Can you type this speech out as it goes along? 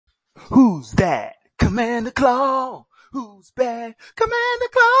Who's that? Commander Claw. Who's bad? Commander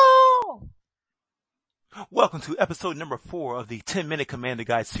Claw. Welcome to episode number 4 of the 10-Minute Commander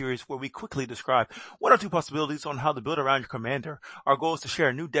Guide series, where we quickly describe one or two possibilities on how to build around your commander. Our goal is to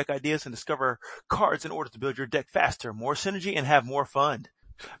share new deck ideas and discover cards in order to build your deck faster, more synergy, and have more fun.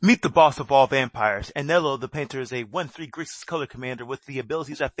 Meet the boss of all vampires. Anhelo the Painter is a 1/3 Grixis color commander with the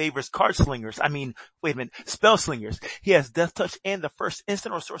abilities that favors spell slingers. He has Death Touch, and the first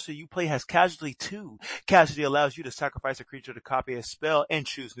instant or sorcery you play has Casualty 2. Casualty allows you to sacrifice a creature to copy a spell and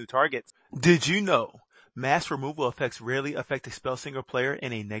choose new targets. Did you know mass removal effects rarely affect a spell slinger player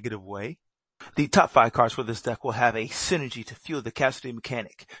in a negative way? The top 5 cards for this deck will have a synergy to fuel the casualty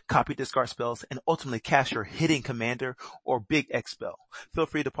mechanic, copy discard spells, and ultimately cast your hidden commander or big X spell. Feel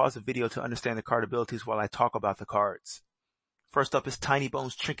free to pause the video to understand the card abilities while I talk about the cards. First up is Tiny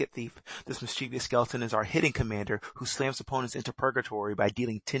Bones Trinket Thief. This mischievous skeleton is our hidden commander who slams opponents into purgatory by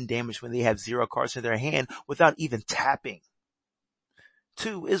dealing 10 damage when they have 0 cards in their hand without even tapping.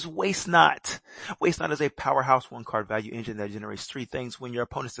 2 is Waste Not. Waste Not is a powerhouse 1-card value engine that generates 3 things when your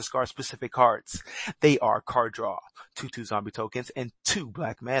opponents discard specific cards. They are card draw, 2/2 zombie tokens, and 2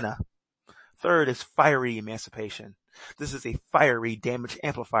 black mana. Third is Fiery Emancipation. This is a fiery damage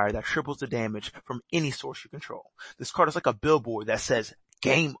amplifier that triples the damage from any source you control. This card is like a billboard that says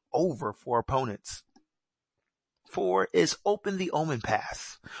game over for opponents. 4 is Open the Omen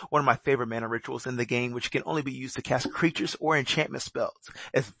Pass, one of my favorite mana rituals in the game, which can only be used to cast creatures or enchantment spells.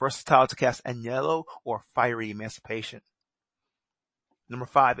 It's versatile to cast Anhelo or Fiery Emancipation. Number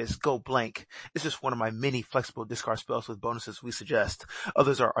 5 is Go Blank. It's just one of my many flexible discard spells with bonuses we suggest.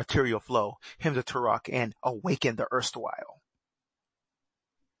 Others are Arterial Flow, Hymn to Turok, and Awaken the Erstwhile.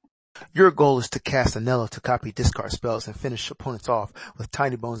 Your goal is to cast Anhelo to copy discard spells and finish opponents off with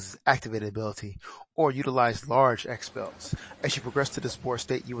Tiny Bones' activated ability, or utilize large X spells. As you progress to this board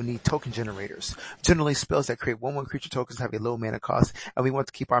state, you will need token generators. Generally, spells that create 1/1 creature tokens have a low mana cost, and we want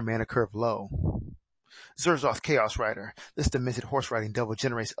to keep our mana curve low. Zurzoth Chaos Rider. This demented horse-riding devil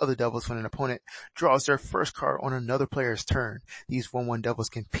generates other devils when an opponent draws their first card on another player's turn. These 1/1 devils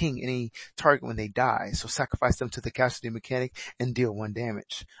can ping any target when they die, so sacrifice them to the casualty mechanic and deal 1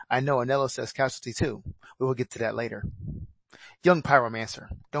 damage. I know Anhelo says casualty too. We will get to that later. Young Pyromancer.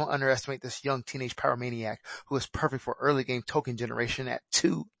 Don't underestimate this young teenage pyromaniac who is perfect for early game token generation at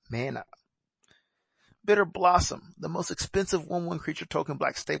 2 mana. Bitter Blossom, the most expensive 1/1 creature token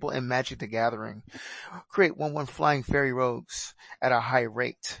black staple in Magic the Gathering. Create 1/1 flying fairy rogues at a high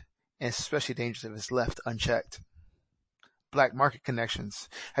rate, and especially dangerous if it's left unchecked. Black market connections.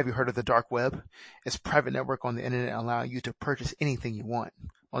 Have you heard of the dark web? It's a private network on the internet allowing you to purchase anything you want.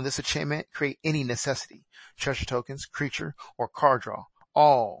 On this enchantment, create any necessity, treasure tokens, creature, or card draw,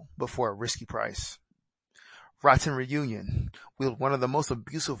 all before a risky price. Rotten Reunion. Wield one of the most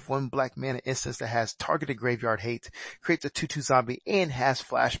abusive 1 black mana instants that has targeted graveyard hate, creates a 2/2 zombie, and has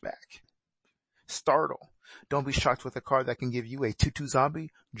flashback. Startle. Don't be shocked with a card that can give you a 2/2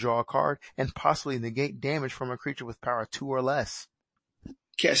 zombie, draw a card, and possibly negate damage from a creature with power 2 or less.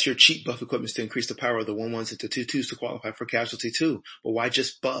 Cast your cheap buff equipments to increase the power of the 1/1s into 2/2s to qualify for casualty 2. But why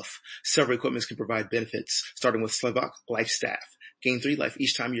just buff? Several equipments can provide benefits, starting with Slevok Life Staff. Gain 3 life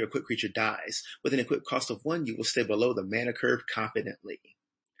each time your equipped creature dies. With an equipped cost of 1, you will stay below the mana curve confidently.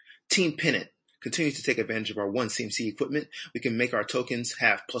 Team Pennant. Continue to take advantage of our 1 CMC equipment. We can make our tokens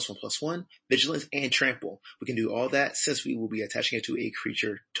have +1/+1, Vigilance, and Trample. We can do all that since we will be attaching it to a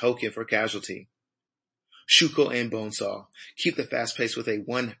creature token for casualty. Shuko and Bonesaw. Keep the fast pace with a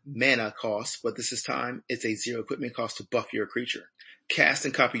 1 mana cost, but this time it's a 0 equipment cost to buff your creature. Cast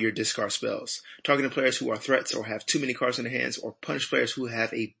and copy your discard spells, targeting players who are threats or have too many cards in their hands, or punish players who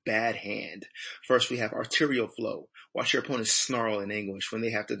have a bad hand. First, we have Arterial Flow. Watch your opponents snarl in anguish when they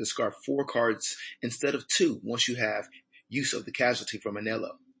have to discard 4 cards instead of 2 once you have use of the casualty from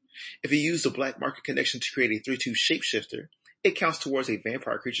Anhelo. If you use the black market connection to create a 3/2 shapeshifter, it counts towards a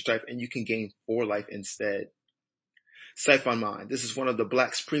vampire creature type and you can gain 4 life instead. Siphon Mind. This is one of the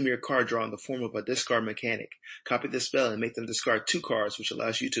black's premier card draw in the form of a discard mechanic. Copy this spell and make them discard 2 cards, which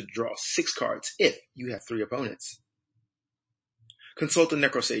allows you to draw 6 cards if you have 3 opponents. Consult the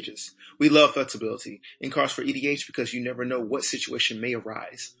Necrosages. We love flexibility in cards for EDH because you never know what situation may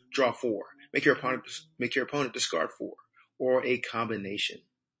arise. Draw 4. Make your opponent discard 4, or a combination.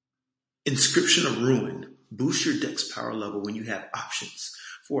 Inscription of Ruin. Boost your deck's power level when you have options.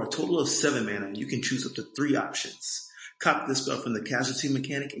 For a total of 7 mana, you can choose up to 3 options. Copy this spell from the casualty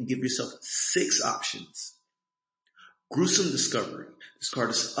mechanic and give yourself 6 options. Gruesome Discovery. This card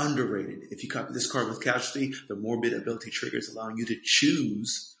is underrated. If you copy this card with casualty, the morbid ability triggers, allowing you to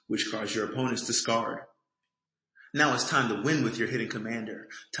choose which cards your opponents discard. Now it's time to win with your hidden commander.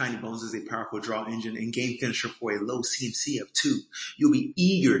 Tiny Bones is a powerful draw engine and game finisher for a low CMC of 2. You'll be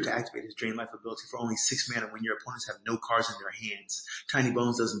eager to activate his Drain Life ability for only 6 mana when your opponents have no cards in their hands. Tiny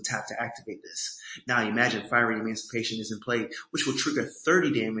Bones doesn't tap to activate this. Now imagine Fiery Emancipation is in play, which will trigger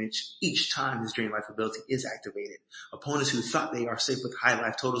 30 damage each time his Drain Life ability is activated. Opponents who thought they are safe with high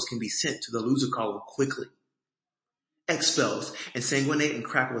life totals can be sent to the loser column quickly. X-Spells and Sanguinate and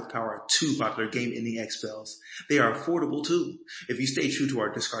Crackle with Power are 2 popular game-ending X-Spells. They are affordable too. If you stay true to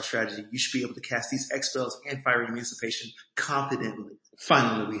our discard strategy, you should be able to cast these X-Spells and Fiery Emancipation confidently.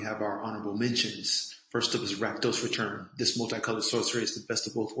 Finally, we have our honorable mentions. First up is Rakdos Return. This multicolored sorcery is the best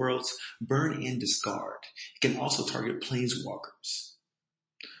of both worlds. Burn and discard. It can also target planeswalkers.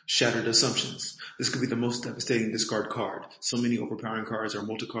 Shattered Assumptions. This could be the most devastating discard card. So many overpowering cards are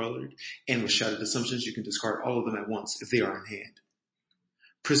multicolored, and with Shattered Assumptions you can discard all of them at once if they are in hand.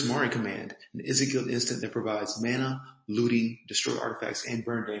 Prismari Command, an Ezekiel instant that provides mana, looting, destroy artifacts, and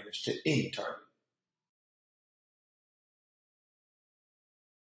burn damage to any target.